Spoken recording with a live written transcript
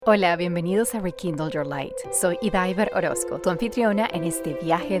Hola, bienvenidos a Rekindle Your Light. Soy Idaiber Orozco, tu anfitriona en este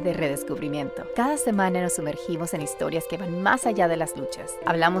viaje de redescubrimiento. Cada semana nos sumergimos en historias que van más allá de las luchas.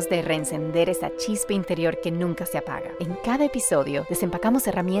 Hablamos de reencender esa chispa interior que nunca se apaga. En cada episodio desempacamos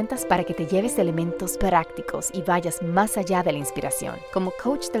herramientas para que te lleves elementos prácticos y vayas más allá de la inspiración. Como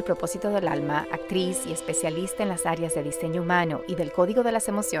coach del propósito del alma, actriz y especialista en las áreas de diseño humano y del código de las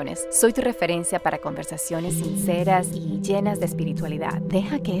emociones, soy tu referencia para conversaciones sinceras y llenas de espiritualidad.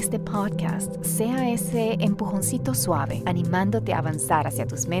 Deja que este podcast sea ese empujoncito suave, animándote a avanzar hacia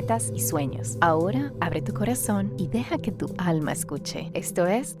tus metas y sueños. Ahora, abre tu corazón y deja que tu alma escuche. Esto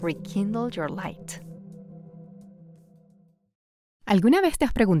es Rekindle Your Light. ¿Alguna vez te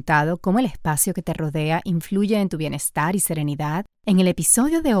has preguntado cómo el espacio que te rodea influye en tu bienestar y serenidad? En el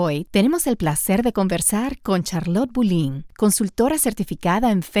episodio de hoy tenemos el placer de conversar con Charlotte Bouline, consultora certificada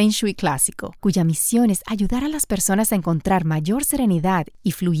en Feng Shui clásico, cuya misión es ayudar a las personas a encontrar mayor serenidad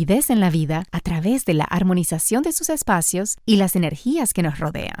y fluidez en la vida a través de la armonización de sus espacios y las energías que nos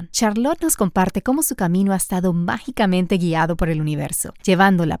rodean. Charlotte nos comparte cómo su camino ha estado mágicamente guiado por el universo,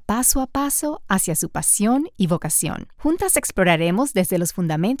 llevándola paso a paso hacia su pasión y vocación. Juntas exploraremos desde los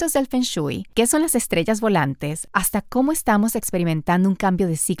fundamentos del Feng Shui, qué son las estrellas volantes, hasta cómo estamos experimentando un cambio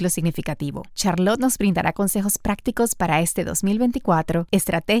de ciclo significativo. Charlotte nos brindará consejos prácticos para este 2024,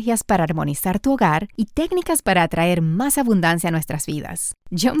 estrategias para armonizar tu hogar y técnicas para atraer más abundancia a nuestras vidas.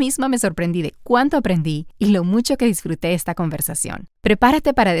 Yo misma me sorprendí de cuánto aprendí y lo mucho que disfruté esta conversación.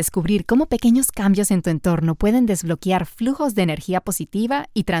 Prepárate para descubrir cómo pequeños cambios en tu entorno pueden desbloquear flujos de energía positiva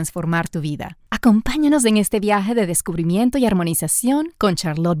y transformar tu vida. Acompáñanos en este viaje de descubrimiento y armonización con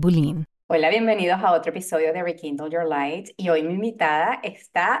Charlotte Bouline. Hola, bienvenidos a otro episodio de Rekindle Your Light y hoy mi invitada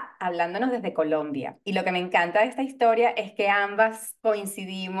está hablándonos desde Colombia y lo que me encanta de esta historia es que ambas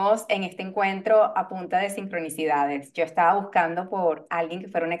coincidimos en este encuentro a punta de sincronicidades. Yo estaba buscando por alguien que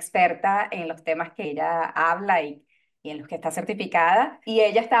fuera una experta en los temas que ella habla y en los que está certificada, y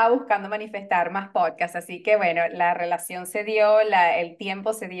ella estaba buscando manifestar más podcasts, así que bueno, la relación se dio, el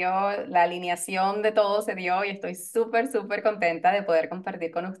tiempo se dio, la alineación de todo se dio y estoy súper contenta de poder compartir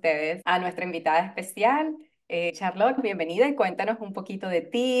con ustedes a nuestra invitada especial. Charlotte, bienvenida y cuéntanos un poquito de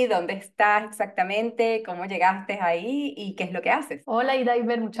ti, dónde estás exactamente, cómo llegaste ahí y qué es lo que haces. Hola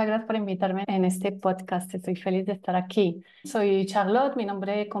Idaiber, muchas gracias por invitarme en este podcast. Estoy feliz de estar aquí. Soy Charlotte, mi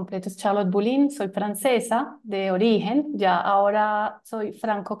nombre completo es Charlotte Bouline, soy francesa de origen, ya ahora soy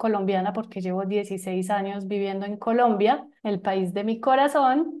franco-colombiana porque llevo 16 años viviendo en Colombia, el país de mi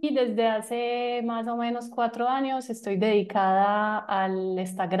corazón, y desde hace más o menos 4 años estoy dedicada a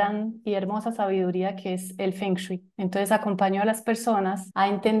esta gran y hermosa sabiduría que es el Feng Shui. Entonces acompaño a las personas a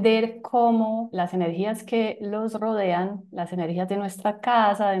entender cómo las energías que los rodean, las energías de nuestra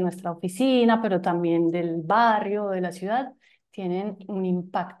casa, de nuestra oficina, pero también del barrio, de la ciudad, tienen un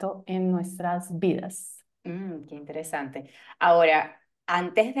impacto en nuestras vidas. Qué interesante. Ahora,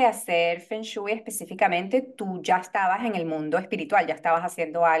 antes de hacer Feng Shui específicamente, tú ya estabas en el mundo espiritual, ya estabas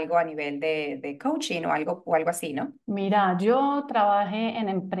haciendo algo a nivel de coaching o algo así, ¿no? Mira, yo trabajé en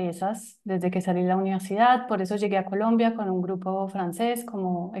empresas desde que salí de la universidad, por eso llegué a Colombia con un grupo francés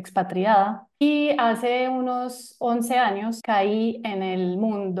como expatriada. Y hace unos 11 años caí en el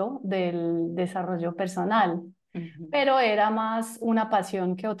mundo del desarrollo personal, Ujú. pero era más una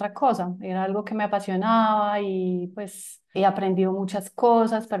pasión que otra cosa. Era algo que me apasionaba y pues he aprendido muchas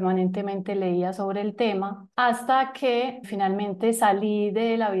cosas, permanentemente leía sobre el tema, hasta que finalmente salí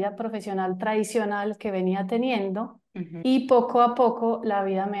de la vida profesional tradicional que venía teniendo. Ujú. Y poco a poco la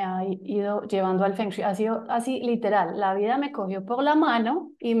vida me ha ido llevando al Feng Shui. Ha sido así literal. La vida me cogió por la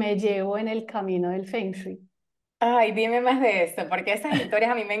mano y me llevó en el camino del Feng Shui. Ay, dime más de eso, porque esas historias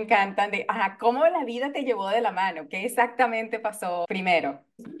a mí me encantan de, ajá, ¿cómo la vida te llevó de la mano? ¿Qué exactamente pasó primero?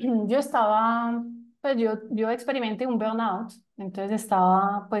 Yo estaba, pues yo experimenté un burnout, entonces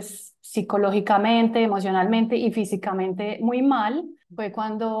estaba pues psicológicamente, emocionalmente y físicamente muy mal. Fue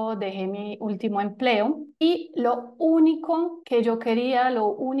cuando dejé mi último empleo y lo único que yo quería, lo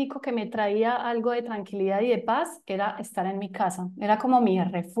único que me traía algo de tranquilidad y de paz era estar en mi casa. Era como mi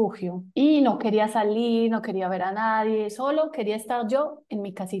refugio y no quería salir, no quería ver a nadie, solo quería estar yo en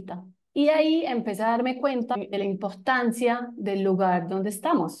mi casita. Y ahí empecé a darme cuenta de la importancia del lugar donde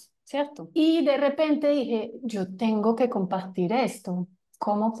estamos, ¿cierto? Y de repente dije, yo tengo que compartir esto.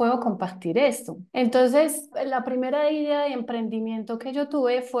 ¿Cómo puedo compartir esto? Entonces, la primera idea de emprendimiento que yo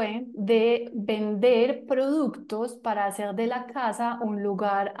tuve fue de vender productos para hacer de la casa un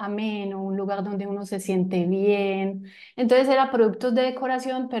lugar ameno, un lugar donde uno se siente bien. Entonces, era productos de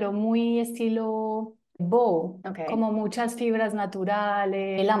decoración, pero muy estilo boho, Ok, como muchas fibras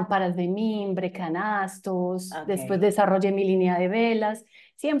naturales, lámparas de mimbre, canastos. Después ok. desarrollé mi línea de velas,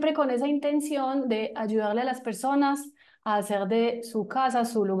 siempre con esa intención de ayudarle a las personas a hacer de su casa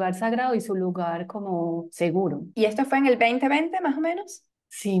su lugar sagrado y su lugar como seguro. ¿Y esto fue en el 2020 más o menos?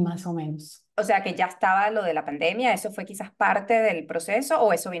 Sí, más o menos. O sea que ya estaba lo de la pandemia, ¿eso fue quizás parte del proceso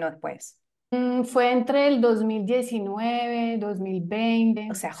o eso vino después? Fue entre el 2019, O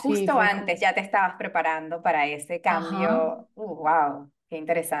 2020, sea, sí, justo fue como, antes ya te estabas preparando para ese ajá. cambio. Wow, qué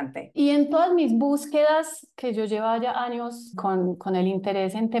interesante. Y en todas mis búsquedas, que yo llevaba ya años con el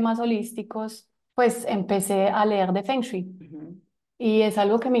interés en temas holísticos, pues empecé a leer de Feng Shui. Ujú. Y es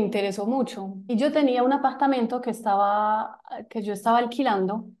algo que me interesó mucho. Y yo tenía un apartamento que yo estaba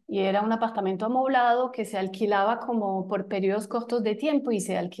alquilando y era un apartamento amoblado que se alquilaba como por periodos cortos de tiempo y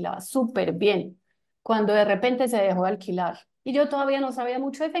se alquilaba súper bien, cuando de repente se dejó de alquilar. Y yo todavía no sabía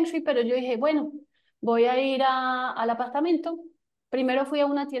mucho de Feng Shui, pero yo dije, bueno, voy a ir al apartamento. Primero fui a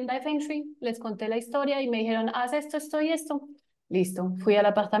una tienda de Feng Shui, les conté la historia y me dijeron, haz esto, esto y esto. Listo, fui al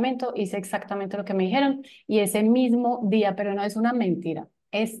apartamento, hice exactamente lo que me dijeron. Y ese mismo día, pero no es una mentira,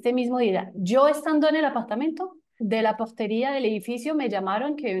 este mismo día, yo estando en el apartamento, de la portería del edificio me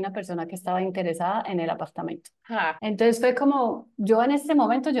llamaron que había una persona que estaba interesada en el apartamento. Ah, Entonces fue como, yo en este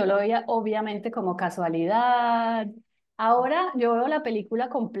momento yo lo veía obviamente como casualidad. Ahora yo veo la película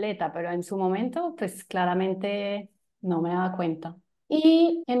completa, pero en su momento pues claramente no me daba cuenta.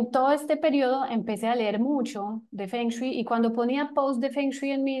 Y en todo este periodo empecé a leer mucho de Feng Shui y cuando ponía post de Feng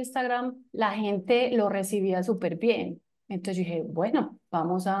Shui en mi Instagram, la gente lo recibía súper bien. Entonces dije, bueno,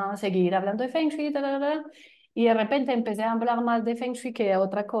 vamos a seguir hablando de Feng Shui, ta, ta, ta. Y de repente empecé a hablar más de Feng Shui que de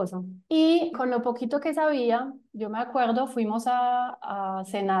otra cosa. Y con lo poquito que sabía, yo me acuerdo, fuimos a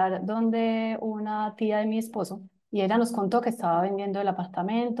cenar donde una tía de mi esposo y ella nos contó que estaba vendiendo el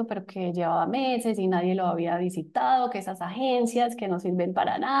apartamento, pero que llevaba meses y nadie lo había visitado, que esas agencias que no sirven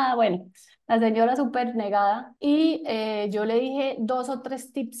para nada. Bueno, la señora súper negada. Y yo le dije dos o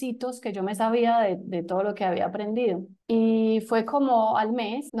tres tipsitos que yo me sabía de todo lo que había aprendido. Y fue como al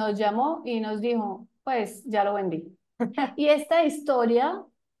mes, nos llamó y nos dijo, pues ya lo vendí. Y esta historia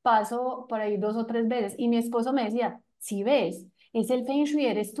pasó por ahí dos o tres veces y mi esposo me decía, si ves, es el Feng Shui,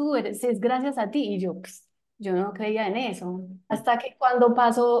 eres tú, es gracias a ti. Y yo, yo no creía en eso. Hasta que cuando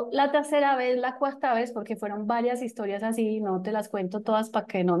pasó la tercera vez, la cuarta vez, porque fueron varias historias así, no te las cuento todas para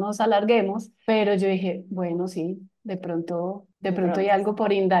que no nos alarguemos, pero yo dije, bueno, sí, de de pronto hay pronto. algo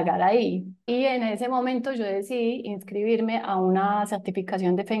por indagar ahí. Y en ese momento yo decidí inscribirme a una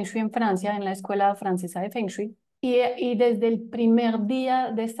certificación de Feng Shui en Francia, en la Escuela Francesa de Feng Shui. Y desde el primer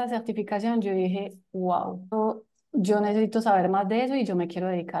día de esta certificación yo dije, wow, yo necesito saber más de eso y yo me quiero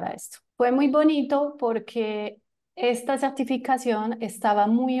dedicar a esto. Fue muy bonito porque esta certificación estaba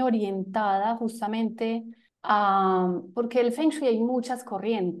muy orientada justamente porque el Feng Shui hay muchas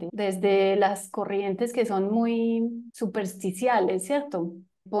corrientes, desde las corrientes que son muy supersticiales, ¿cierto?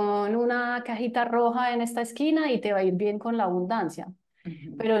 Pon una cajita roja en esta esquina y te va a ir bien con la abundancia.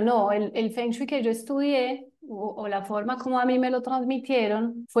 Ujú, Pero no, el Feng Shui que yo estudié o la forma como a mí me lo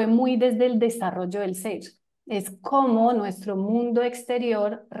transmitieron fue muy desde el desarrollo del ser. Es como nuestro mundo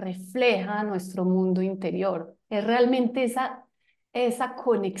exterior refleja nuestro mundo interior. Es realmente esa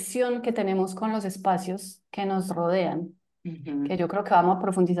conexión que tenemos con los espacios que nos rodean, que ujú. yo creo que vamos a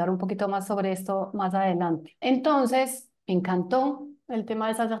profundizar un poquito más sobre esto más adelante. Entonces, me encantó el tema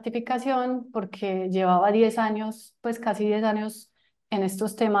de esa certificación porque llevaba 10 años, pues casi 10 años en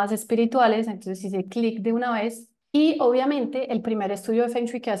estos temas espirituales, entonces hice clic de una vez. Y obviamente el primer estudio de Feng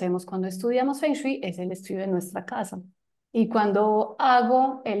Shui que hacemos cuando estudiamos Feng Shui es el estudio de nuestra casa. Y cuando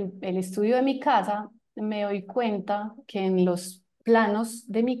hago el estudio de mi casa, me doy cuenta que en los planos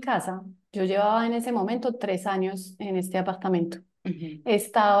de mi casa, yo llevaba en ese momento 3 años en este apartamento. Ujú,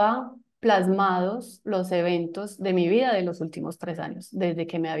 Estaba plasmados los eventos de mi vida de los últimos 3 años, desde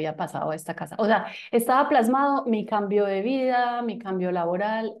que me había pasado a esta casa. O sea, estaba plasmado mi cambio de vida, mi cambio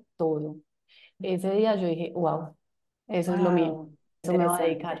laboral, todo. Ese día yo dije, wow, eso es lo mío, wow, eso me va a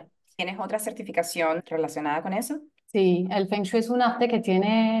dedicar. interesante. ¿Tienes otra certificación relacionada con eso? Sí, el Feng Shui es un arte que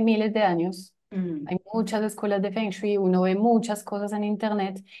tiene miles de años. Mm, Hay muchas escuelas de Feng Shui, uno ve muchas cosas en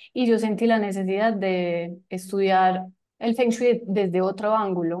internet y yo sentí la necesidad de estudiar el Feng Shui desde otro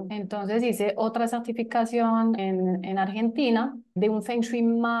ángulo. Entonces hice otra certificación en Argentina de un Feng Shui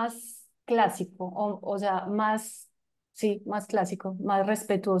más clásico, o sea, más, sí, más clásico, más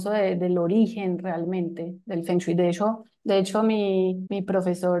respetuoso del origen realmente del Feng Shui. De hecho mi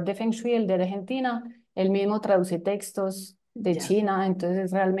profesor de Feng Shui, el de Argentina, él mismo traduce textos de ya. China, entonces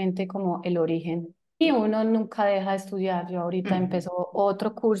es realmente como el origen. y uno nunca deja de estudiar. Yo ahorita Ujú, empezó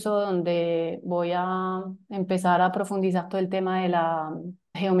otro curso donde voy a empezar a profundizar todo el tema de la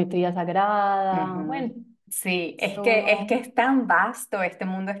geometría sagrada. ujú. Bueno, Sí, es que uno. es tan vasto este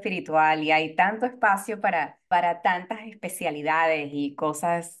mundo espiritual y hay tanto espacio para tantas especialidades y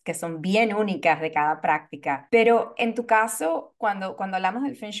cosas que son bien únicas de cada práctica. Pero en tu caso, cuando hablamos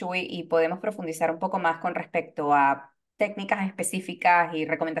del Feng Shui y podemos profundizar un poco más con respecto a técnicas específicas y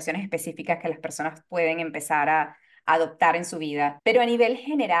recomendaciones específicas que las personas pueden empezar a adoptar en su vida. Pero a nivel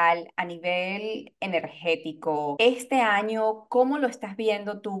general, a nivel energético, este año, ¿cómo lo estás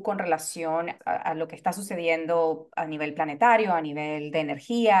viendo tú con relación a lo que está sucediendo a nivel planetario, a nivel de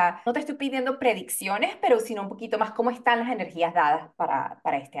energía? No te estoy pidiendo predicciones, pero sino un poquito más cómo están las energías dadas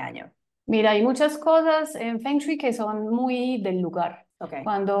para este año. Mira, hay muchas cosas en Feng Shui que son muy del lugar. Ok.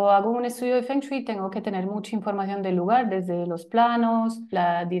 Cuando hago un estudio de Feng Shui, tengo que tener mucha información del lugar, desde los planos,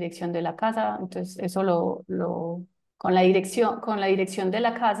 la dirección de la casa. Entonces, eso con la dirección de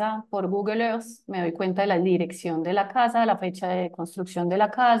la casa por Google Earth, me doy cuenta de la dirección de la casa, la fecha de construcción de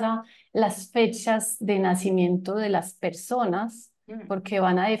la casa, las fechas de nacimiento de las personas, Mm, porque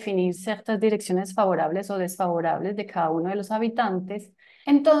van a definir ciertas direcciones favorables o desfavorables de cada uno de los habitantes.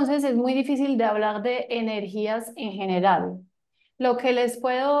 Entonces es muy difícil de hablar de energías en general. Lo que les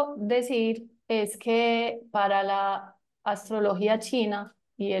puedo decir es que para la astrología china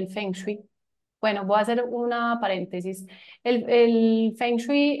y el Feng Shui, bueno, voy a hacer una paréntesis. El Feng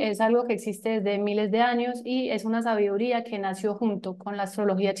Shui es algo que existe desde miles de años y es una sabiduría que nació junto con la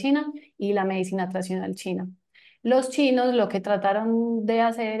astrología china y la medicina tradicional china. Los chinos lo que trataron de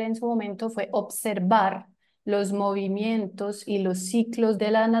hacer en su momento fue observar los movimientos y los ciclos de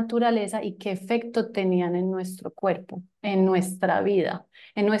la naturaleza y qué efecto tenían en nuestro cuerpo, en nuestra vida,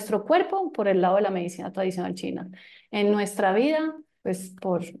 en nuestro cuerpo por el lado de la medicina tradicional china, en nuestra vida, pues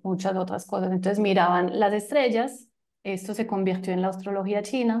por muchas otras cosas. Entonces miraban las estrellas, esto se convirtió en la astrología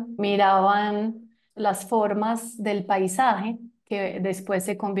china, miraban las formas del paisaje, que después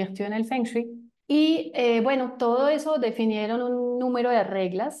se convirtió en el Feng Shui. Y bueno, todo eso definieron un número de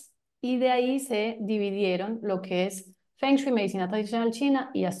reglas y de ahí se dividieron lo que es Feng Shui, medicina tradicional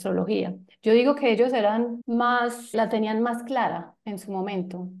china y astrología. Yo digo que ellos eran más, la tenían más clara en su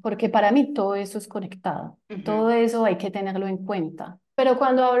momento, porque para mí todo eso es conectado, todo ujú, eso hay que tenerlo en cuenta. Pero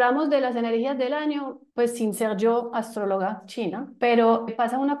cuando hablamos de las energías del año, pues sin ser yo astróloga china, pero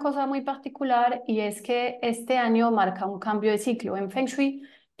pasa una cosa muy particular y es que este año marca un cambio de ciclo. En Feng Shui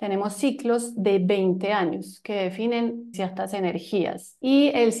tenemos ciclos de 20 años que definen ciertas energías.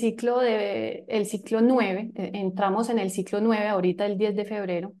 Y el ciclo 9, entramos en el ciclo 9 ahorita el 10 de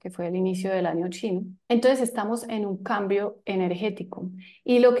febrero, que fue el inicio del año chino. Entonces estamos en un cambio energético.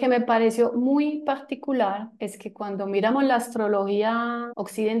 Y lo que me pareció muy particular es que cuando miramos la astrología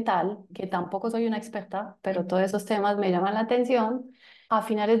occidental, que tampoco soy una experta, pero ujú. todos esos temas me llaman la atención, a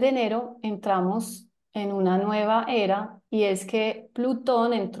finales de enero entramos en una nueva era y es que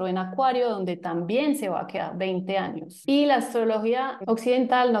Plutón entró en Acuario donde también se va a quedar 20 años. Y la astrología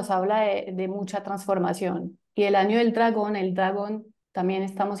occidental nos habla de mucha transformación. Y el dragón, también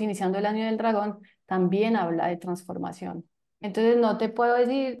estamos iniciando el año del dragón, también habla de transformación. Entonces no te puedo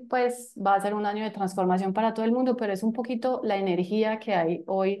decir, pues va a ser un año de transformación para todo el mundo, pero es un poquito la energía que hay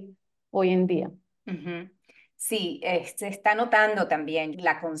hoy en día. Ujú. Sí, se está notando también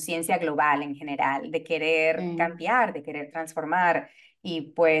la conciencia global en general de querer Sí. cambiar, de querer transformar.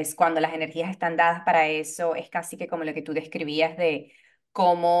 Y pues cuando las energías están dadas para eso, es casi que como lo que tú describías de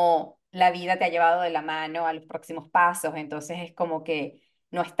cómo la vida te ha llevado de la mano a los próximos pasos. Entonces es como que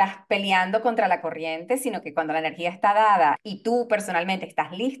no estás peleando contra la corriente, sino que cuando la energía está dada y tú personalmente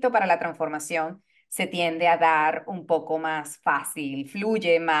estás listo para la transformación, se tiende a dar un poco más fácil,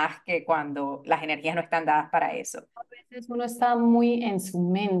 fluye más que cuando las energías no están dadas para eso. Veces uno está muy en su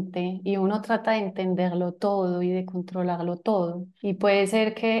mente y uno trata de entenderlo todo y de controlarlo todo. Y puede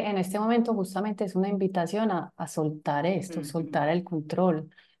ser que en este momento justamente es una invitación a soltar esto, Ujú, soltar el control,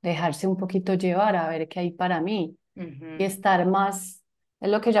 dejarse un poquito llevar a ver qué hay para mí y ujú, estar más, es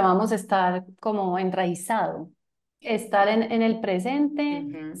lo que llamamos estar como enraizado, estar en el presente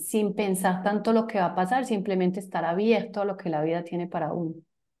ujú. sin pensar tanto lo que va a pasar, simplemente estar abierto a lo que la vida tiene para uno.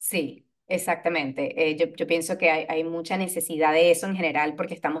 Sí, exactamente. Yo pienso que hay mucha necesidad de eso en general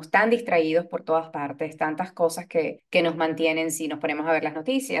porque estamos tan distraídos por todas partes, tantas cosas que nos mantienen, si nos ponemos a ver las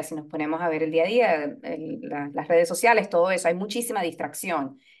noticias, si nos ponemos a ver el día a día, las redes sociales, todo eso, hay muchísima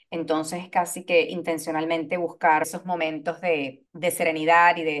distracción. Entonces, casi que intencionalmente buscar esos momentos de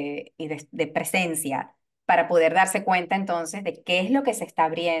serenidad y de presencia para poder darse cuenta entonces de qué es lo que se está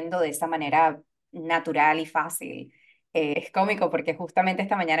abriendo de esa manera natural y fácil Es cómico porque justamente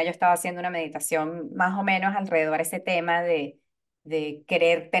esta mañana yo estaba haciendo una meditación más o menos alrededor de ese tema de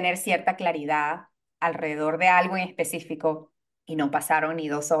querer tener cierta claridad alrededor de algo en específico y no pasaron ni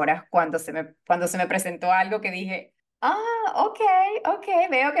 2 horas cuando se me presentó algo que dije, ah, ok, ok,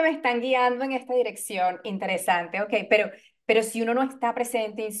 veo que me están guiando en esta dirección, interesante, ok, pero si uno no está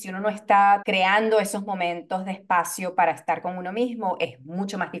presente y si uno no está creando esos momentos de espacio para estar con uno mismo, es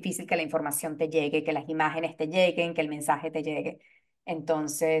mucho más difícil que la información te llegue, que las imágenes te lleguen, que el mensaje te llegue.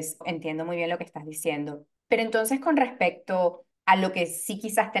 Entonces, entiendo muy bien lo que estás diciendo. Pero entonces, con respecto a lo que sí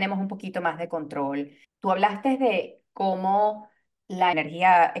quizás tenemos un poquito más de control, tú hablaste de cómo la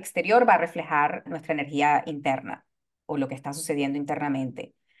energía exterior va a reflejar nuestra energía interna o lo que está sucediendo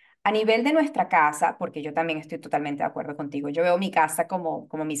internamente. A nivel de nuestra casa, porque yo también estoy totalmente de acuerdo contigo, yo veo mi casa como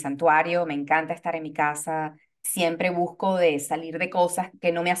mi santuario, me encanta estar en mi casa, siempre busco de salir de cosas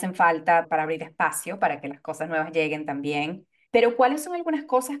que no me hacen falta para abrir espacio, para que las cosas nuevas lleguen también. Pero ¿cuáles son algunas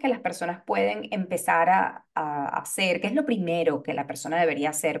cosas que las personas pueden empezar a hacer? ¿Qué es lo primero que la persona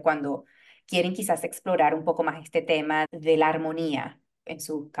debería hacer cuando quieren quizás explorar un poco más este tema de la armonía en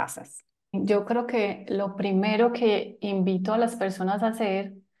sus casas? Yo creo que lo primero que invito a las personas a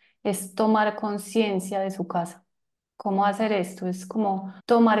hacer es tomar conciencia de su casa. ¿Cómo hacer esto? Es como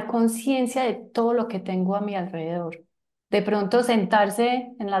tomar conciencia de todo lo que tengo a mi alrededor. De pronto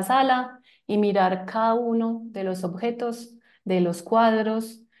sentarse en la sala y mirar cada uno de los objetos, de los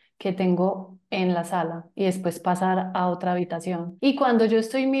cuadros que tengo en la sala y después pasar a otra habitación. Y cuando yo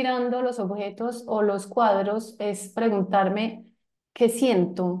estoy mirando los objetos o los cuadros, es preguntarme qué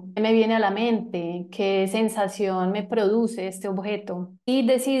siento, qué me viene a la mente, qué sensación me produce este objeto y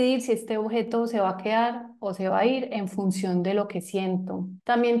decidir si este objeto se va a quedar o se va a ir en función de lo que siento.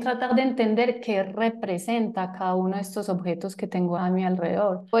 También tratar de entender qué representa cada uno de estos objetos que tengo a mi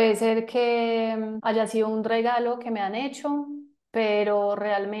alrededor. Puede ser que haya sido un regalo que me han hecho, pero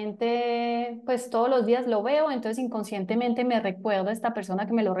realmente pues todos los días lo veo, entonces inconscientemente me recuerdo a esta persona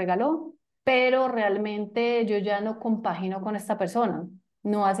que me lo regaló, pero realmente yo ya no compagino con esta persona,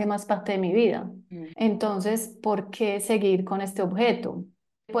 no hace más parte de mi vida. Mm. Entonces, ¿por qué seguir con este objeto?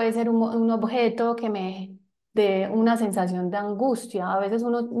 Puede ser un objeto que me dé una sensación de angustia. A veces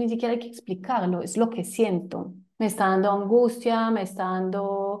uno ni siquiera hay que explicarlo, es lo que siento. Me está dando angustia, me está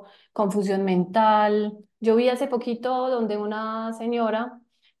dando confusión mental. Yo vi hace poquito donde una señora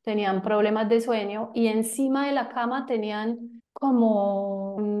tenían problemas de sueño y encima de la cama tenían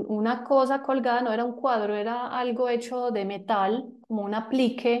como una cosa colgada, no era un cuadro, era algo hecho de metal, como un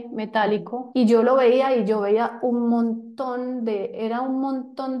aplique Ujú. metálico, y yo lo veía y yo veía era un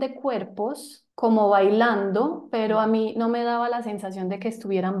montón de cuerpos como bailando, pero a mí no me daba la sensación de que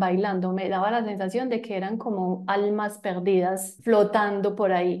estuvieran bailando, me daba la sensación de que eran como almas perdidas flotando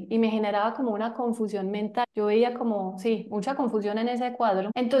por ahí y me generaba como una confusión mental. Yo veía como, sí, mucha confusión en ese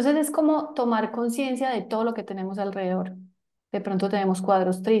cuadro. Entonces es como tomar conciencia de todo lo que tenemos alrededor. De pronto tenemos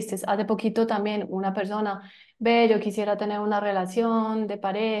cuadros tristes. Hace poquito también una persona, ve, yo quisiera tener una relación de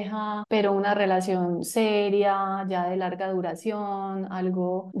pareja, pero una relación seria, ya de larga duración,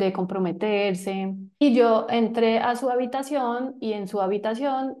 algo de comprometerse. Y yo entré a su habitación y en su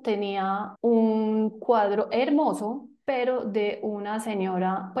habitación tenía un cuadro hermoso, pero de una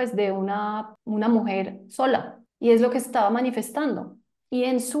señora, pues de una mujer sola. Y es lo que estaba manifestando. Y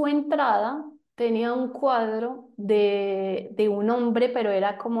en su entrada tenía un cuadro de un hombre, pero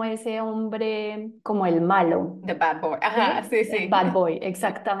era como ese hombre, como el malo, The Bad Boy. Ajá, ¿sí? sí, El sí. bad boy,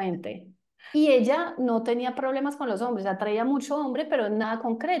 exactamente. Y ella no tenía problemas con los hombres, atraía mucho hombre, pero nada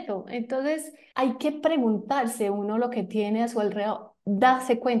concreto. Entonces hay que preguntarse uno lo que tiene a su alrededor,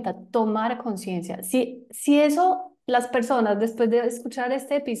 darse cuenta, tomar conciencia. Si eso, las personas después de escuchar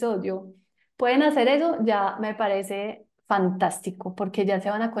este episodio pueden hacer eso, ya me parece fantástico, porque ya se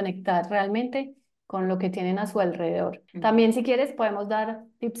van a conectar realmente con lo que tienen a su alrededor. Ujú. También si quieres podemos dar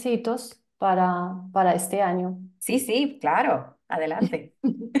tipsitos para este año. Sí, sí, claro. Adelante.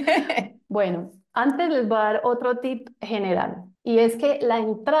 Bueno, antes les voy a dar otro tip general y es que la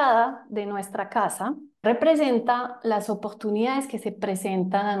entrada de nuestra casa representa las oportunidades que se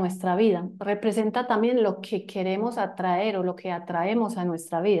presentan a nuestra vida, representa también lo que queremos atraer o lo que atraemos a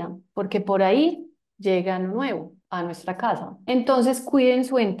nuestra vida, porque por ahí llega lo nuevo a nuestra casa. Entonces, cuiden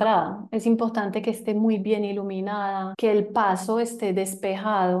su entrada. Es importante que esté muy bien iluminada, que el paso esté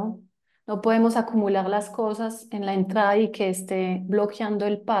despejado. No podemos acumular las cosas en la entrada y que esté bloqueando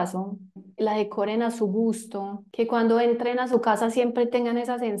el paso. La decoren a su gusto, que cuando entren a su casa siempre tengan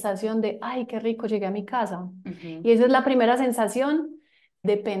esa sensación de, ay, qué rico, llegué a mi casa. Ujú, Y esa es la primera sensación.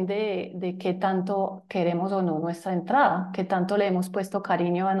 Depende de qué tanto queremos o no nuestra entrada, qué tanto le hemos puesto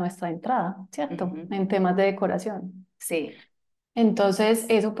cariño a nuestra entrada, ¿cierto? ujú. En temas de decoración. Sí. Entonces,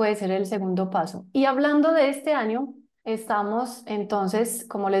 eso puede ser el segundo paso. Y hablando de este año, estamos entonces,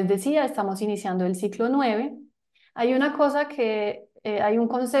 como les decía, estamos iniciando el ciclo 9. Hay una cosa hay un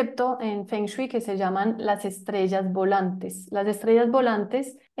concepto en Feng Shui que se llaman las estrellas volantes. Las estrellas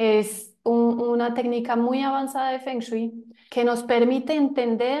volantes es una técnica muy avanzada de Feng Shui que nos permite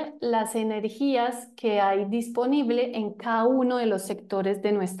entender las energías que hay disponible en cada uno de los sectores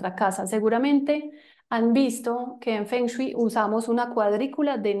de nuestra casa. Seguramente han visto que en Feng Shui usamos una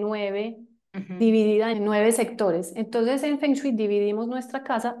cuadrícula de 9 Ujú, dividida en 9 sectores. Entonces en Feng Shui dividimos nuestra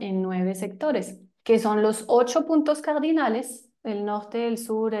casa en 9 sectores, que son los 8 puntos cardinales: el norte, el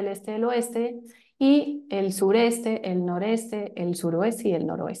sur, el este, el oeste, y el sureste, el noreste, el suroeste y el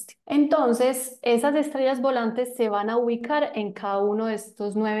noroeste. Entonces, esas estrellas volantes se van a ubicar en cada uno de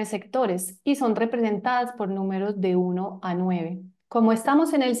estos 9 sectores y son representadas por números de 1 a 9. Como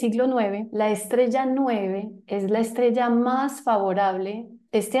estamos en el siglo 9, la estrella 9 es la estrella más favorable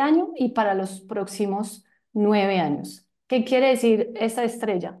este año y para los próximos 9 años. ¿Qué quiere decir esta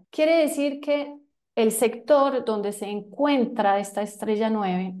estrella? Quiere decir que el sector donde se encuentra esta estrella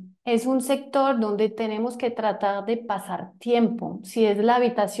 9 es un sector donde tenemos que tratar de pasar tiempo. Si es la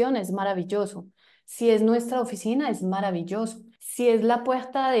habitación, es maravilloso. Si es nuestra oficina, es maravilloso. Si es la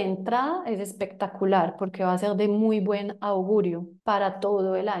puerta de entrada, es espectacular porque va a ser de muy buen augurio para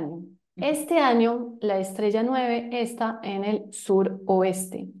todo el año. ujú, Este año, la estrella 9 está en el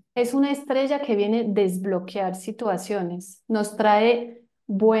suroeste. Es una estrella que viene a desbloquear situaciones. Nos trae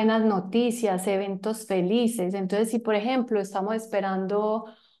buenas noticias, eventos felices. Entonces, si por ejemplo estamos esperando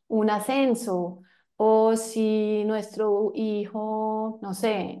un ascenso o si nuestro hijo, no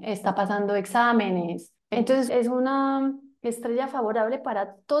sé, está pasando exámenes, entonces es una estrella favorable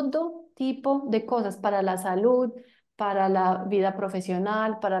para todo tipo de cosas, para la salud, para la vida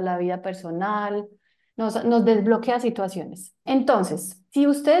profesional, para la vida personal. Nos desbloquea situaciones. Entonces, si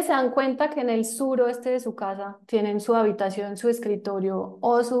ustedes se dan cuenta que en el suroeste de su casa tienen su habitación, su escritorio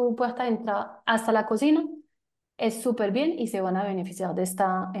o su puerta de entrada hasta la cocina, es súper bien y se van a beneficiar de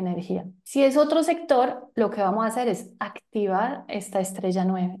esta energía. Si es otro sector, lo que vamos a hacer es activar esta estrella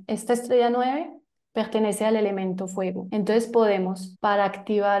 9. Esta estrella 9 pertenece al elemento fuego. Entonces podemos, para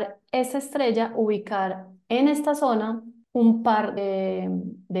activar esa estrella, ubicar en esta zona un par de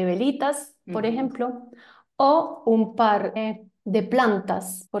velitas, por ujú. ejemplo, o un par de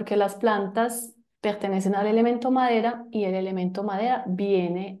plantas, porque las plantas pertenecen al elemento madera y el elemento madera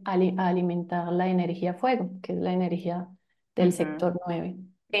viene a alimentar la energía fuego, que es la energía del Ujú. sector 9.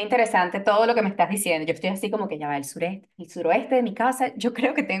 Qué interesante todo lo que me estás diciendo. Yo estoy así como que ya va el sureste, el suroeste de mi casa. Yo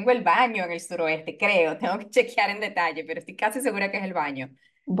creo que tengo el baño en el suroeste, creo. Tengo que chequear en detalle, pero estoy casi segura que es el baño.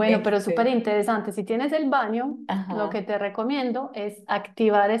 Bueno, pero súper Este, interesante. Si tienes el baño, lo que ajá, te recomiendo es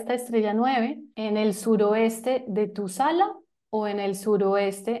activar esta estrella 9 en el suroeste de tu sala o en el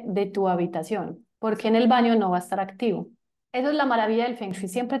suroeste de tu habitación, porque en el baño no va a estar activo. Eso es la maravilla del Feng Shui.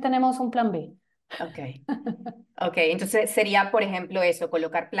 Siempre tenemos un plan B ok. Ok, entonces sería, por ejemplo, eso,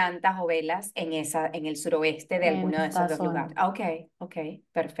 colocar plantas o velas en el suroeste de en alguno de esos esta dos zona. lugares. Ah, ok, ok,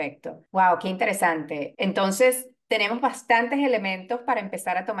 perfecto. Wow, qué interesante. Entonces, tenemos bastantes elementos para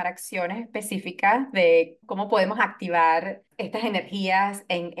empezar a tomar acciones específicas de cómo podemos activar estas energías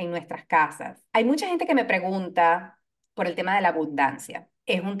en nuestras casas. Hay mucha gente que me pregunta por el tema de la abundancia.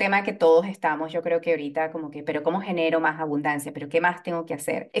 Es un tema que todos estamos, yo creo que ahorita como que, pero ¿cómo genero más abundancia? ¿Pero qué más tengo que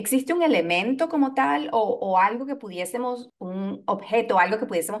hacer? ¿Existe un elemento como tal o algo que pudiésemos, un objeto, algo que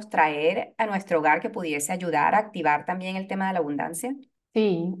pudiésemos traer a nuestro hogar que pudiese ayudar a activar también el tema de la abundancia?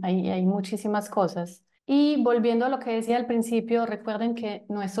 Sí, hay muchísimas cosas. Y volviendo a lo que decía al principio, recuerden que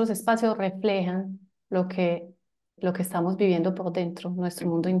nuestros espacios reflejan lo que, lo que estamos viviendo por dentro, nuestro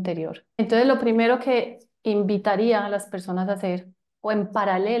mundo Ujú, interior. Entonces, lo primero que invitaría a las personas a hacer, o en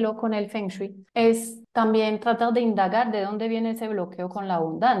paralelo con el Feng Shui, es también tratar de indagar de dónde viene ese bloqueo con la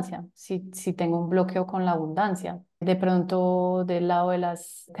abundancia, si tengo un bloqueo con la abundancia. De pronto del lado de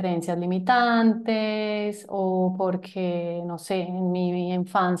las creencias limitantes o porque, no sé, en mi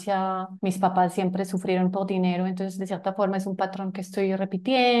infancia mis papás siempre sufrieron por dinero, entonces de cierta forma es un patrón que estoy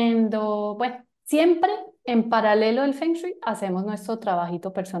repitiendo. Bueno, siempre en paralelo del Feng Shui hacemos nuestro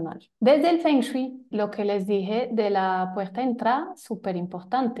trabajito personal. Desde el Feng Shui, lo que les dije de la puerta de entrada, súper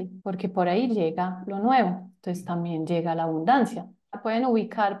importante, porque por ahí llega lo nuevo, entonces también llega la abundancia. Pueden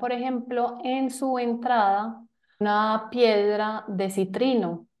ubicar, por ejemplo, en su entrada una piedra de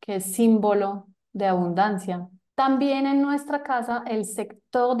citrino, que es símbolo de abundancia. También en nuestra casa, el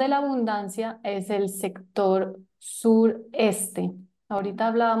sector de la abundancia es el sector sureste. Ahorita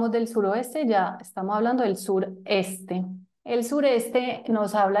hablábamos del suroeste, ya estamos hablando del sureste. El sureste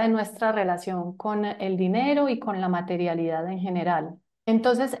nos habla de nuestra relación con el dinero y con la materialidad en general.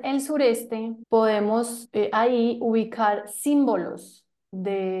 Entonces, el sureste podemos ahí ubicar símbolos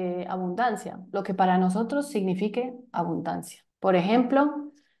de abundancia, lo que para nosotros signifique abundancia. Por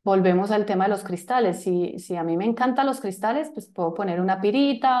ejemplo, volvemos al tema de los cristales. Si a mí me encantan los cristales, pues puedo poner una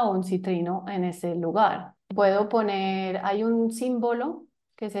pirita o un citrino en ese lugar. Puedo poner, hay un símbolo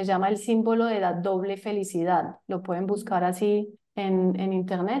que se llama el símbolo de la doble felicidad. Lo pueden buscar así en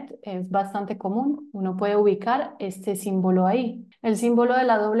internet, es bastante común. Uno puede ubicar este símbolo ahí. El símbolo de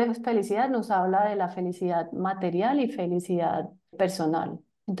la doble felicidad nos habla de la felicidad material y felicidad personal.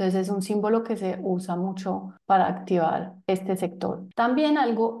 Entonces es un símbolo que se usa mucho para activar este sector. También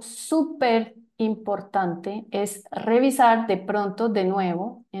algo súper importante es revisar de pronto de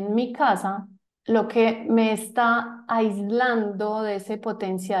nuevo en mi casa lo que me está aislando de ese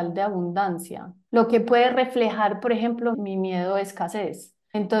potencial de abundancia, lo que puede reflejar, por ejemplo, mi miedo de escasez.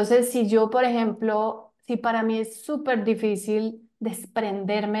 Entonces, si yo, por ejemplo, si para mí es súper difícil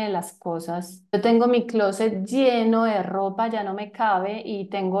desprenderme de las cosas, yo tengo mi closet lleno de ropa, ya no me cabe y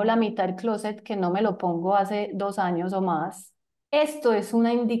tengo la mitad del closet que no me lo pongo hace 2 años o más. Esto es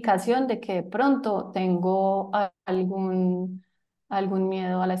una indicación de que de pronto tengo algún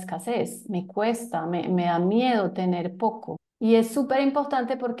miedo a la escasez, me cuesta, me da miedo tener poco. Y es súper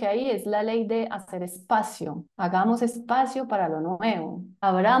importante porque ahí es la ley de hacer espacio. Hagamos espacio para lo nuevo.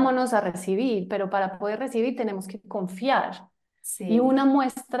 Abrámonos a recibir, pero para poder recibir tenemos que confiar. Y Sí. una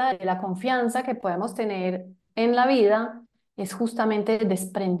muestra de la confianza que podemos tener en la vida es justamente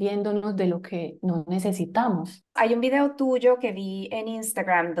desprendiéndonos de lo que no necesitamos. Hay un video tuyo que vi en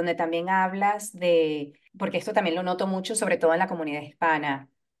Instagram donde también hablas de, porque esto también lo noto mucho, sobre todo en la comunidad hispana,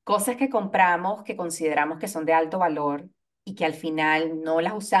 cosas que compramos que consideramos que son de alto valor y que al final no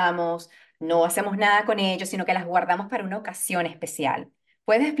las usamos, no hacemos nada con ellos, sino que las guardamos para una ocasión especial.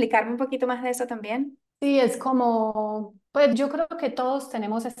 ¿Puedes explicarme un poquito más de eso también? Sí, es como, pues yo creo que todos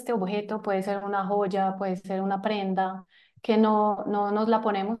tenemos este objeto, puede ser una joya, puede ser una prenda, que no nos la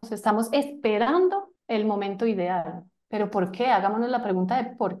ponemos, estamos esperando el momento ideal. Pero ¿por qué? Hagámonos la pregunta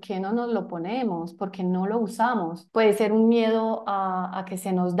de por qué no nos lo ponemos, por qué no lo usamos. Puede ser un miedo a que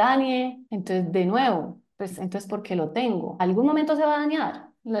se nos dañe, entonces de nuevo, pues entonces ¿por qué lo tengo? ¿Algún momento se va a dañar?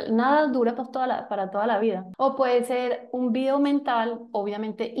 Nada dura pues para toda la vida. O puede ser un video mental,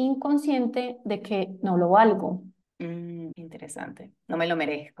 obviamente inconsciente, de que no lo valgo, Interesante. No me lo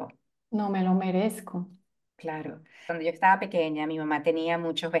merezco. no me lo merezco. Claro. Cuando yo estaba pequeña, mi mamá tenía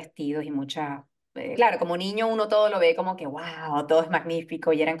muchos vestidos y claro, como niño uno todo lo ve como que, wow, todo es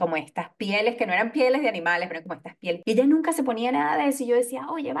magnífico. Y eran como estas pieles, que no eran pieles de animales, pero eran como estas pieles. Y ella nunca se ponía nada de eso. Y yo decía,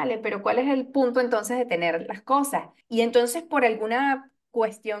 oye, vale, pero ¿cuál es el punto entonces de tener las cosas? Y entonces por alguna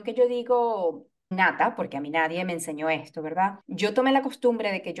cuestión que yo digo nata, porque a mí nadie me enseñó esto, ¿verdad? Yo tomé la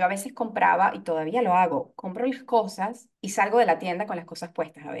costumbre de que yo a veces compraba, y todavía lo hago, compro las cosas y salgo de la tienda con las cosas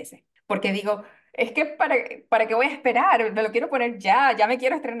puestas a veces. Porque digo, es que para qué voy a esperar, me lo quiero poner ya, ya me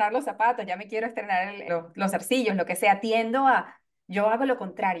quiero estrenar los zapatos, ya me quiero estrenar los zarcillos, lo que sea. Yo hago lo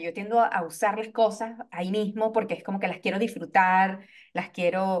contrario, yo tiendo a usar las cosas ahí mismo porque es como que las quiero disfrutar, las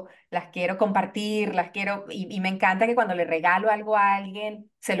quiero compartir, y me encanta que cuando le regalo algo a alguien,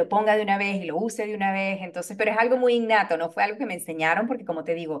 se lo ponga de una vez y lo use de una vez. Entonces, pero es algo muy innato, no fue algo que me enseñaron porque como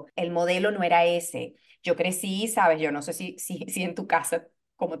te digo, el modelo no era ese. Yo crecí, sabes, yo no sé si en tu casa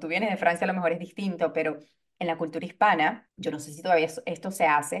como tú vienes de Francia, a lo mejor es distinto, pero en la cultura hispana, yo no sé si todavía esto se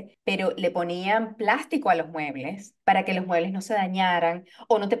hace, pero le ponían plástico a los muebles para que los muebles no se dañaran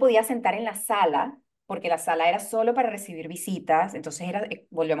o no te podías sentar en la sala porque la sala era solo para recibir visitas, entonces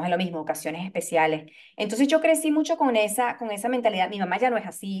volvemos a lo mismo, ocasiones especiales. Entonces yo crecí mucho con esa mentalidad. Mi mamá ya no es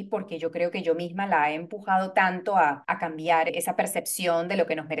así porque yo creo que yo misma la he empujado tanto a cambiar esa percepción de lo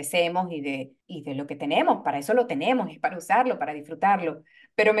que nos merecemos y de lo que tenemos. Para eso lo tenemos, es para usarlo, para disfrutarlo.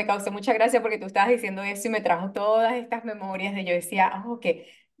 Pero me causó mucha gracia porque tú estabas diciendo eso y me trajo todas estas memorias de yo decía, oh, que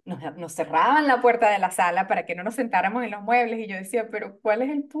nos cerraban la puerta de la sala para que no nos sentáramos en los muebles y yo decía, pero ¿cuál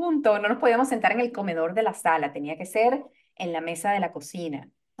es el punto? No nos podíamos sentar en el comedor de la sala, tenía que ser en la mesa de la cocina.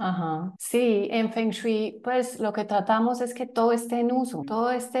 Ajá. Sí, en Feng Shui, pues lo que tratamos es que todo esté en uso,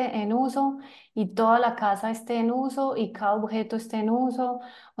 todo esté en uso y toda la casa esté en uso y cada objeto esté en uso.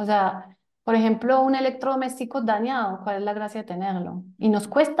 O sea, por ejemplo, un electrodoméstico dañado, ¿cuál es la gracia de tenerlo? Y nos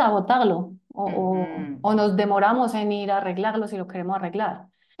cuesta botarlo Ujú. o nos demoramos en ir a arreglarlo si lo queremos arreglar.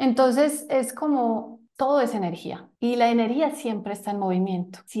 Entonces es como todo es energía y la energía siempre está en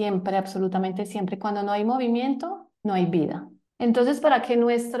movimiento, siempre, absolutamente siempre. Cuando no hay movimiento, no hay vida. Entonces, para que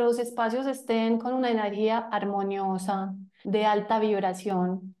nuestros espacios estén con una energía armoniosa, de alta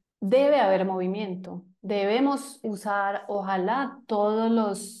vibración, debe haber movimiento. Debemos usar, ojalá, todos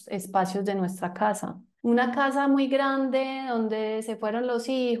los espacios de nuestra casa. Una casa muy grande donde se fueron los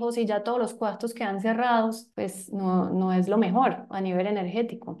hijos y ya todos los cuartos quedan cerrados, pues no es lo mejor a nivel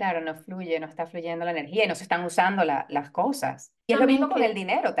energético. Claro, no fluye, no está fluyendo la energía y no se están usando las cosas. Y es lo También mismo con el que,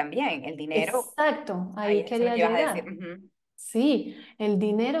 dinero también. El dinero, exacto, ahí ahí eso es lo quería que ibas a decir. llegar. Sí, el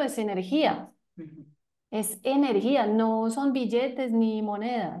dinero es energía. Ujú. Es energía, no son billetes ni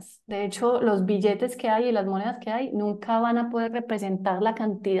monedas. De hecho, los billetes que hay y las monedas que hay nunca van a poder representar la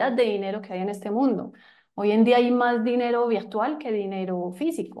cantidad de dinero que hay en este mundo. Hoy en día hay más dinero virtual que dinero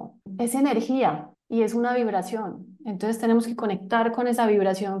físico. Es energía y es una vibración. Entonces tenemos que conectar con esa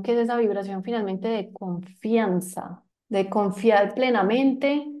vibración, que es esa vibración finalmente de confianza, de confiar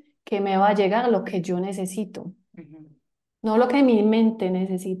plenamente que me va a llegar lo que yo necesito. Ujú. No lo que mi mente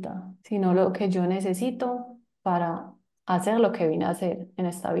necesita, sino lo que yo necesito para hacer lo que vine a hacer en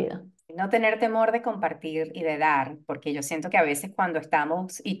esta vida. No tener temor de compartir y de dar, porque yo siento que a veces cuando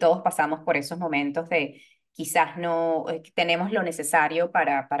estamos y todos pasamos por esos momentos de quizás no tenemos lo necesario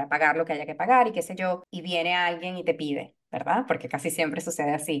para pagar lo que haya que pagar y qué sé yo, y viene alguien y te pide, ¿verdad? Porque casi siempre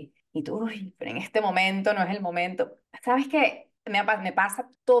sucede así. Y tú, uy, pero en este momento no es el momento. ¿Sabes qué? Me pasa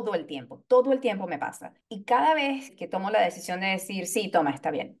todo el tiempo me pasa. Y cada vez que tomo la decisión de decir, sí, toma,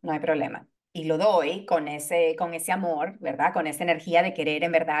 está bien, no hay problema y lo doy con ese amor, ¿verdad? Con esa energía de querer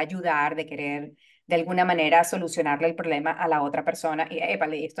en verdad ayudar, de querer de alguna manera solucionarle el problema a la otra persona. Y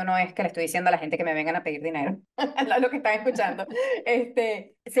épale, esto no es que le estoy diciendo a la gente que me vengan a pedir dinero, lo que están escuchando.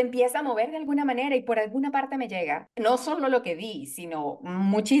 Se empieza a mover de alguna manera y por alguna parte me llega, no solo lo que di, sino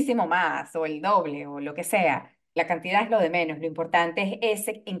muchísimo más o el doble o lo que sea. La cantidad es lo de menos, lo importante es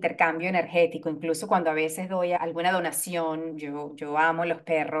ese intercambio energético, incluso cuando a veces doy alguna donación, yo amo los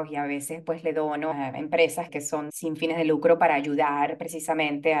perros y a veces pues le dono a empresas que son sin fines de lucro para ayudar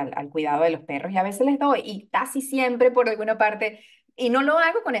precisamente al cuidado de los perros y a veces les doy y casi siempre por alguna parte, y no lo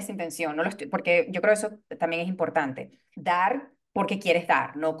hago con esa intención, no lo estoy, porque yo creo eso también es importante, dar porque quieres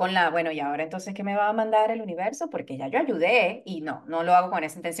dar, no con la, bueno, y ahora entonces, ¿qué me va a mandar el universo? Porque ya yo ayudé y no lo hago con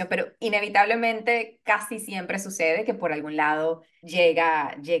esa intención, pero inevitablemente casi siempre sucede que por algún lado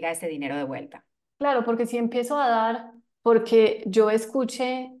llega ese dinero de vuelta. Claro, porque si empiezo a dar, porque yo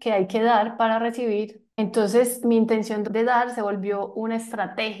escuché que hay que dar para recibir, entonces mi intención de dar se volvió una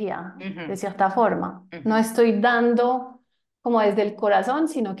estrategia, de Ujú, cierta forma. No ujú, estoy dando como desde el corazón,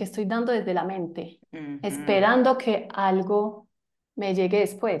 sino que estoy dando desde la mente, ujú. esperando que algo me llegue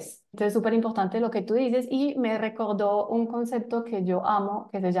después. Entonces, súper importante lo que tú dices y me recordó un concepto que yo amo,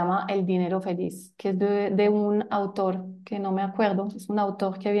 que se llama el dinero feliz, que es de un autor que no me acuerdo, es un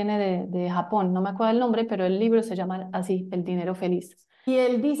autor que viene de Japón, no me acuerdo el nombre, pero el libro se llama así, El dinero feliz. Y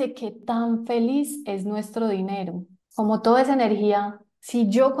él dice que tan feliz es nuestro dinero, como toda esa energía, si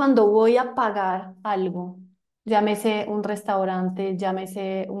yo cuando voy a pagar algo, llámese un restaurante,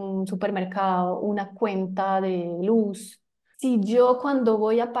 llámese un supermercado, una cuenta de luz, si yo cuando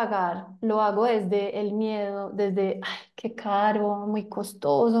voy a pagar lo hago desde el miedo, desde, ay, qué caro, muy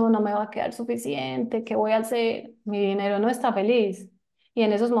costoso, no me va a quedar suficiente, ¿qué voy a hacer? Mi dinero no está feliz y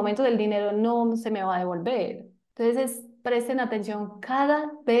en esos momentos el dinero no se me va a devolver. Entonces, presten atención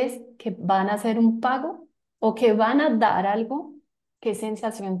cada vez que van a hacer un pago o que van a dar algo, qué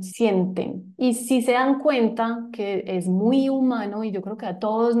sensación sienten. Y si se dan cuenta que es muy humano y yo creo que a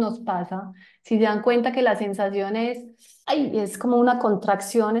todos nos pasa, si se dan cuenta que la sensación es, ay, es como una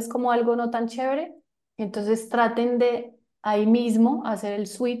contracción, es como algo no tan chévere, entonces traten de ahí mismo hacer el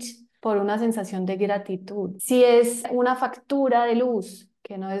switch por una sensación de gratitud. Si es una factura de luz,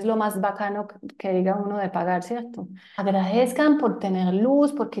 que no es lo más bacano que diga uno de pagar, ¿cierto? Agradezcan por tener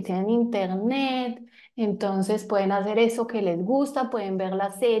luz, porque tienen internet, entonces pueden hacer eso que les gusta, pueden ver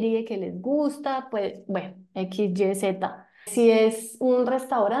la serie que les gusta, pues, bueno, X, Y, Z. Si es un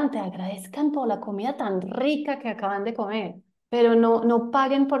restaurante, agradezcan por la comida tan rica que acaban de comer, pero no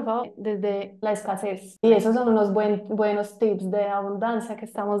paguen, por favor, desde la escasez. Y esos son unos buenos tips de abundancia que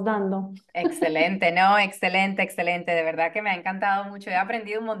estamos dando. Excelente, no, excelente, excelente. De verdad que me ha encantado mucho. He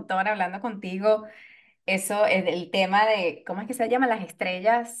aprendido un montón hablando contigo. Eso es el tema de, ¿cómo es que se llama? Las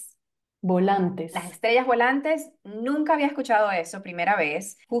Volantes. estrellas volantes, nunca había escuchado eso, primera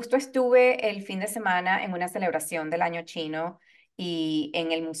vez. Justo estuve el fin de semana en una celebración del año chino y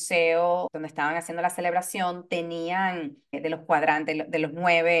en el museo donde estaban haciendo la celebración tenían de los cuadrantes, de los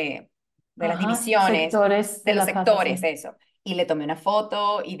nueve, de las Ajá, divisiones, sectores de de los la casa, sí. sectores, eso. y le tomé una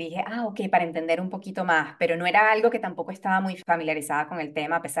foto y dije, ok, para entender un poquito más, pero no era algo que tampoco estaba muy familiarizada con el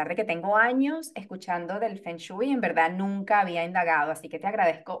tema, a pesar de que tengo años escuchando del Feng Shui, en verdad nunca había indagado, así que te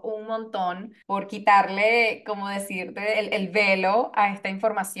agradezco un montón por quitarle, como decirte, el velo a esta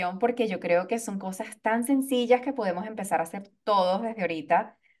información, porque yo creo que son cosas tan sencillas que podemos empezar a hacer todos desde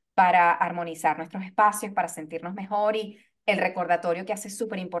ahorita para armonizar nuestros espacios, para sentirnos mejor y el recordatorio que hace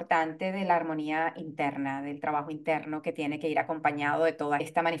súper importante de la armonía interna, del trabajo interno que tiene que ir acompañado de toda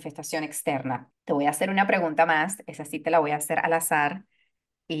esta manifestación externa. Te voy a hacer una pregunta más, esa sí te la voy a hacer al azar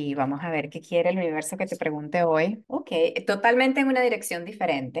y vamos a ver qué quiere el universo que te pregunte hoy. Ok, totalmente en una dirección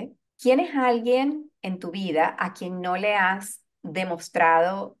diferente. ¿Quién es alguien en tu vida a quien no le has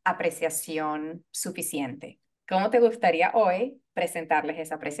demostrado apreciación suficiente? ¿Cómo te gustaría hoy presentarles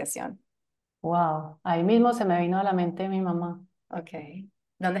esa apreciación? Wow, ahí mismo se me vino a la mente mi mamá Ok.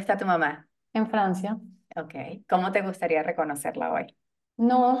 ¿Dónde está tu mamá? en Francia. Ok. ¿Cómo te gustaría reconocerla hoy?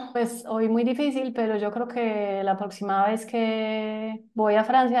 No, pues hoy muy difícil, pero yo creo que la próxima vez que voy a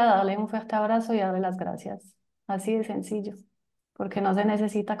Francia, darle un fuerte abrazo y darle las gracias. Así de sencillo, porque no se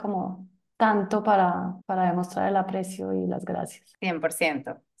necesita como tanto para demostrar el aprecio y las gracias.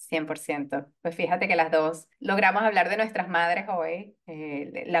 100%, 100%. Pues fíjate que las dos logramos hablar de nuestras madres hoy.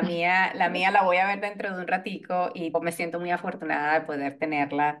 La mía la voy a ver dentro de un ratico y me siento muy afortunada de poder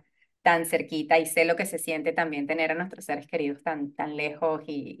tenerla tan cerquita y sé lo que se siente también tener a nuestros seres queridos tan lejos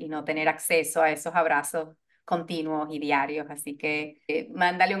y no tener acceso a esos abrazos continuos y diarios. Así que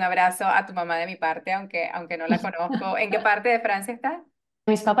mándale un abrazo a tu mamá de mi parte, aunque no la conozco. ¿En qué parte de Francia está?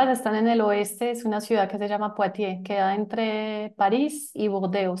 Mis papás están en el oeste, es una ciudad que se llama Poitiers, queda entre París y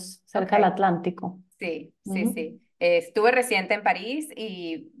Burdeos, cerca del Ok. Atlántico. Sí, sí, Ujú. sí. Estuve reciente en París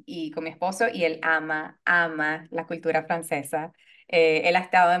y con mi esposo y él ama la cultura francesa. Él ha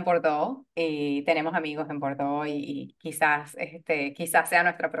estado en Bordeaux y tenemos amigos en Bordeaux y quizás sea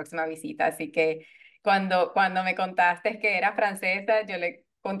nuestra próxima visita. Así que cuando me contaste que era francesa, yo le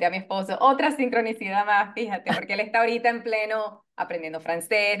conté a mi esposo otra sincronicidad más, fíjate, porque él está ahorita en pleno aprendiendo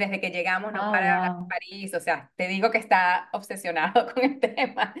francés, desde que llegamos no Ah, para de hablar de wow. París, o sea, te digo que está obsesionado con el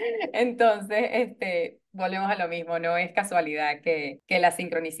tema. Entonces, volvemos a lo mismo, no es casualidad que la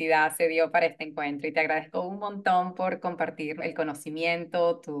sincronicidad se dio para este encuentro y te agradezco un montón por compartir el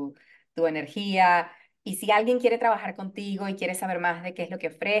conocimiento, tu energía. Y si alguien quiere trabajar contigo y quiere saber más de qué es lo que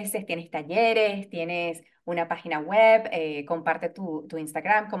ofreces, tienes talleres, tienes una página web, comparte tu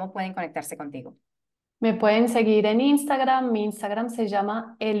Instagram, ¿cómo pueden conectarse contigo? Me pueden seguir en Instagram. Mi Instagram se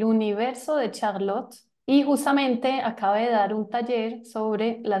llama El Universo de Charlotte y justamente acabo de dar un taller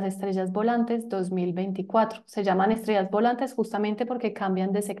sobre las estrellas volantes 2024. Se llaman estrellas volantes justamente porque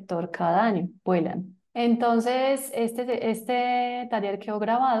cambian de sector cada año, vuelan. Entonces, este taller quedó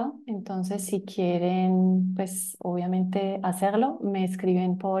grabado, entonces si quieren, pues obviamente hacerlo, me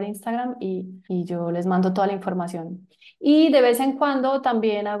escriben por Instagram y yo les mando toda la información. Y de vez en cuando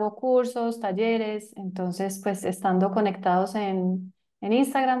también hago cursos, talleres, entonces pues estando conectados en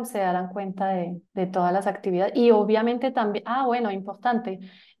Instagram se darán cuenta de todas las actividades. Y obviamente también, bueno, importante,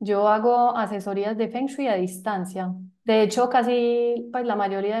 yo hago asesorías de Feng Shui a distancia. De hecho, casi pues la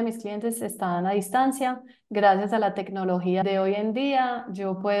mayoría de mis clientes están a distancia. Gracias a la tecnología de hoy en día,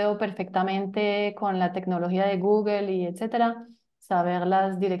 yo puedo perfectamente con la tecnología de Google y etcétera saber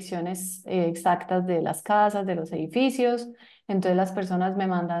las direcciones exactas de las casas, de los edificios. Entonces las personas me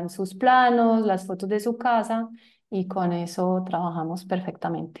mandan sus planos, las fotos de su casa y con eso trabajamos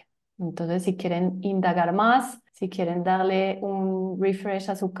perfectamente. Entonces, si quieren indagar más, si quieren darle un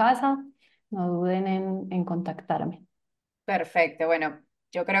refresh a su casa, no duden en contactarme. Perfecto, bueno,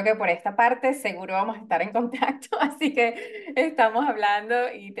 yo creo que por esta parte seguro vamos a estar en contacto, así que estamos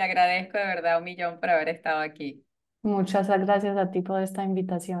hablando y te agradezco de verdad un millón por haber estado aquí. Muchas gracias a ti por esta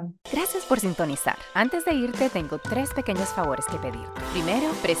invitación. Gracias por sintonizar. Antes de irte, tengo 3 pequeños favores que pedir. Primero,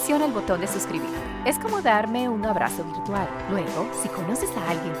 presiona el botón de suscribir. Es como darme un abrazo virtual. Luego, si conoces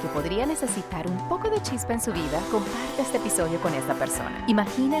a alguien que podría necesitar un poco de chispa en su vida, comparte este episodio con esta persona.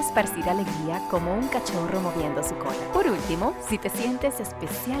 Imagina esparcir alegría como un cachorro moviendo su cola. Por último, si te sientes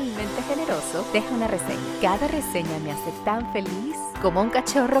especialmente generoso, deja una reseña. Cada reseña me hace tan feliz como un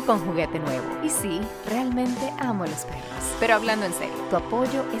cachorro con juguete nuevo. Y sí, realmente amo los perros. Pero hablando en serio, tu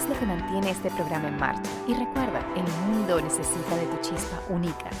apoyo es lo que mantiene este programa en marcha. Y recuerda, el mundo necesita de tu chispa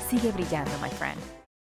única. Sigue brillando, my friend.